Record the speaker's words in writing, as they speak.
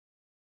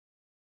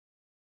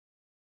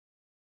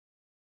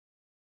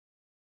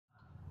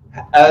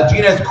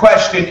Gina's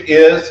question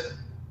is,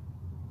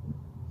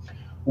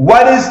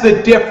 what is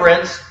the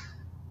difference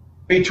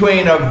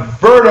between a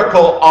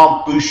vertical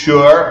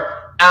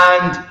embouchure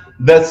and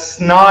the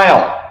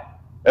SNILE?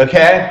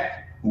 Okay?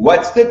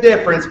 What's the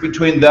difference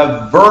between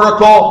the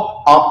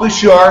vertical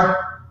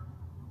embouchure?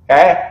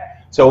 Okay?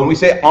 So when we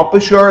say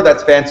embouchure,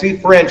 that's fancy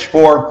French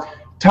for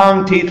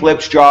tongue, teeth,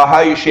 lips, jaw, how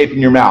you're shaping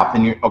your mouth,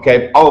 and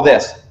okay, all of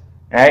this.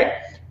 All right?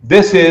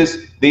 This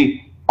is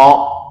the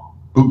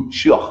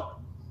embouchure.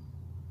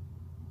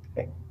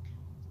 Okay?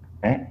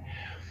 Okay?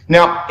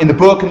 Now, in the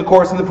book, in the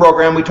course, in the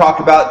program, we talk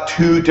about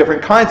two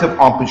different kinds of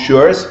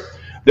embouchures.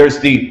 There's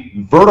the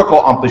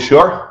vertical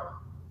embouchure.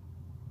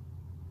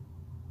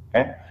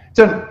 Okay? It's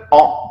an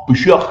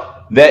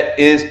embouchure that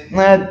is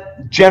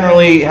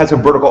generally has a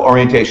vertical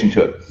orientation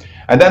to it.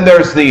 And then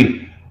there's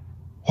the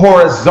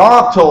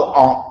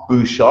horizontal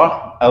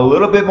embouchure, a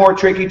little bit more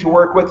tricky to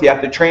work with. You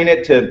have to train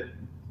it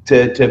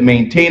to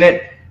maintain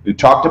it. We've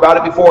talked about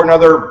it before in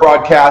other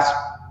broadcasts.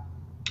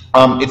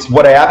 It's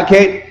what I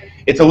advocate.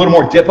 It's a little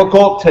more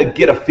difficult to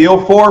get a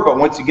feel for, but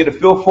once you get a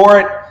feel for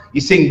it,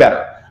 you sing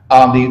better.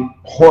 The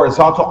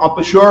horizontal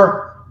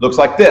embouchure looks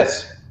like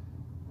this.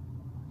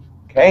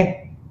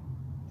 Okay?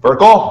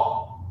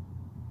 Vertical,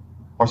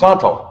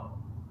 horizontal.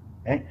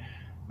 Okay?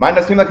 Might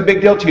not seem like a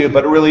big deal to you,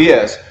 but it really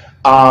is.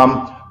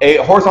 A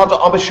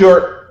horizontal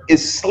embouchure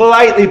is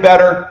slightly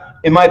better,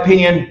 in my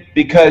opinion,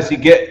 because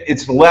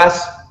it's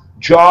less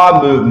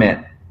jaw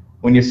movement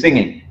when you're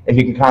singing. If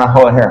you can kind of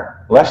hold it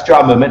here, less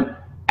jaw movement,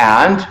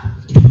 and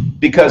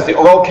because the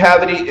oral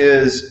cavity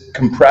is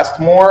compressed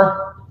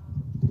more,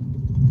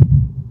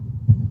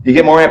 you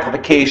get more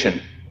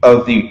amplification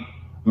of the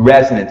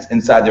resonance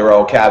inside the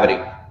oral cavity.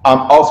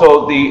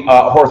 Also, the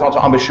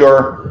horizontal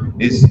embouchure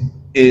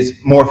is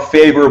more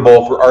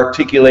favorable for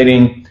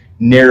articulating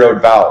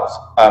narrowed vowels.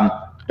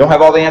 Don't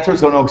have all the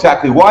answers, don't know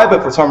exactly why,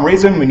 but for some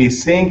reason, when you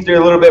sing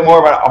through a little bit more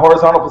of a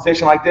horizontal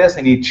position like this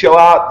and you chill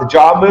out the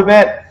jaw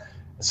movement,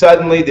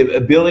 suddenly the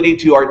ability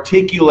to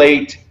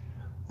articulate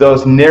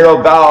those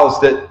narrow vowels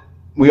that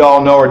we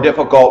all know are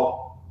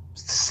difficult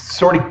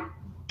sort of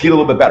get a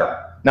little bit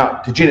better. Now,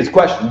 to Gina's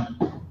question,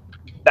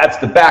 that's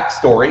the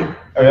backstory.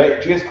 All right,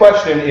 Gina's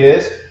question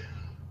is,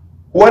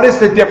 what is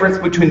the difference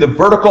between the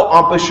vertical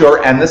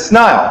embouchure and the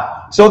SNILE?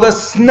 So the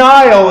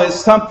SNILE is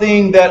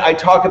something that I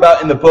talk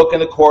about in the book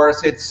and the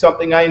course. It's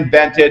something I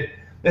invented.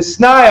 The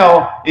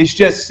SNILE is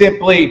just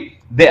simply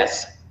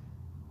this.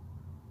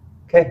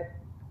 Okay?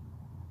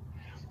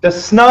 The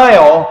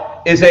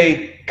SNILE is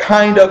a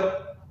kind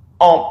of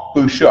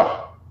embouchure.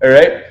 All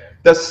right?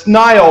 The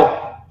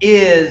SNILE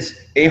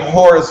is a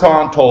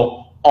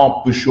horizontal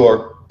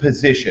embouchure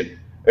position.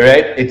 All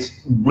right?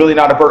 It's really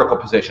not a vertical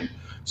position.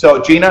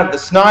 So, Gina, the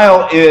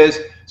SNILE is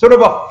sort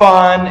of a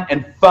fun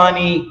and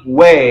funny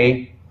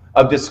way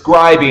of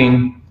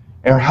describing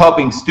and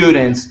helping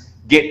students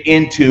get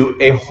into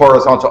a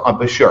horizontal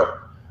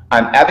embouchure.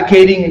 I'm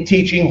advocating and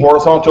teaching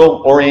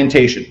horizontal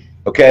orientation,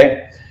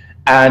 okay?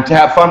 And to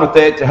have fun with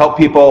it, to help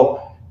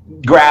people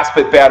grasp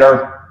it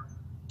better,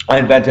 I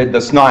invented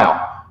the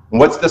SNILE. And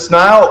what's the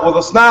SNILE? Well,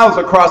 the SNILE is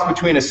a cross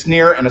between a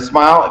sneer and a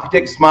smile. If you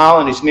take a smile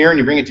and a sneer and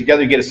you bring it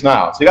together, you get a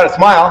SNILE. So you got a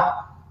smile,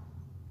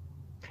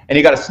 and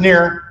you got a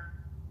sneer,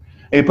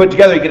 and you put it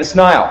together, you get a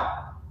SNILE.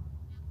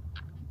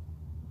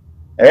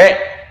 All right?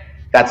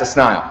 That's a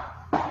SNILE.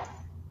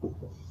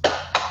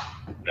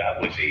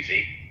 That was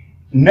easy.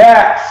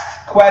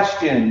 Next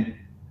question.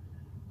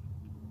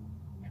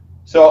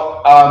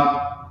 So,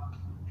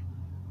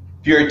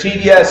 if you're a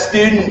TVS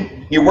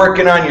student, you're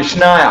working on your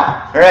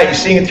SNILE. All right, you're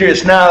singing through a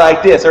SNILE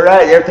like this. All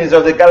right, everything's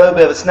over there. Got a little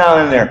bit of a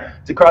SNILE in there.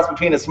 It's a cross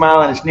between a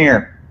smile and a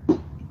sneer.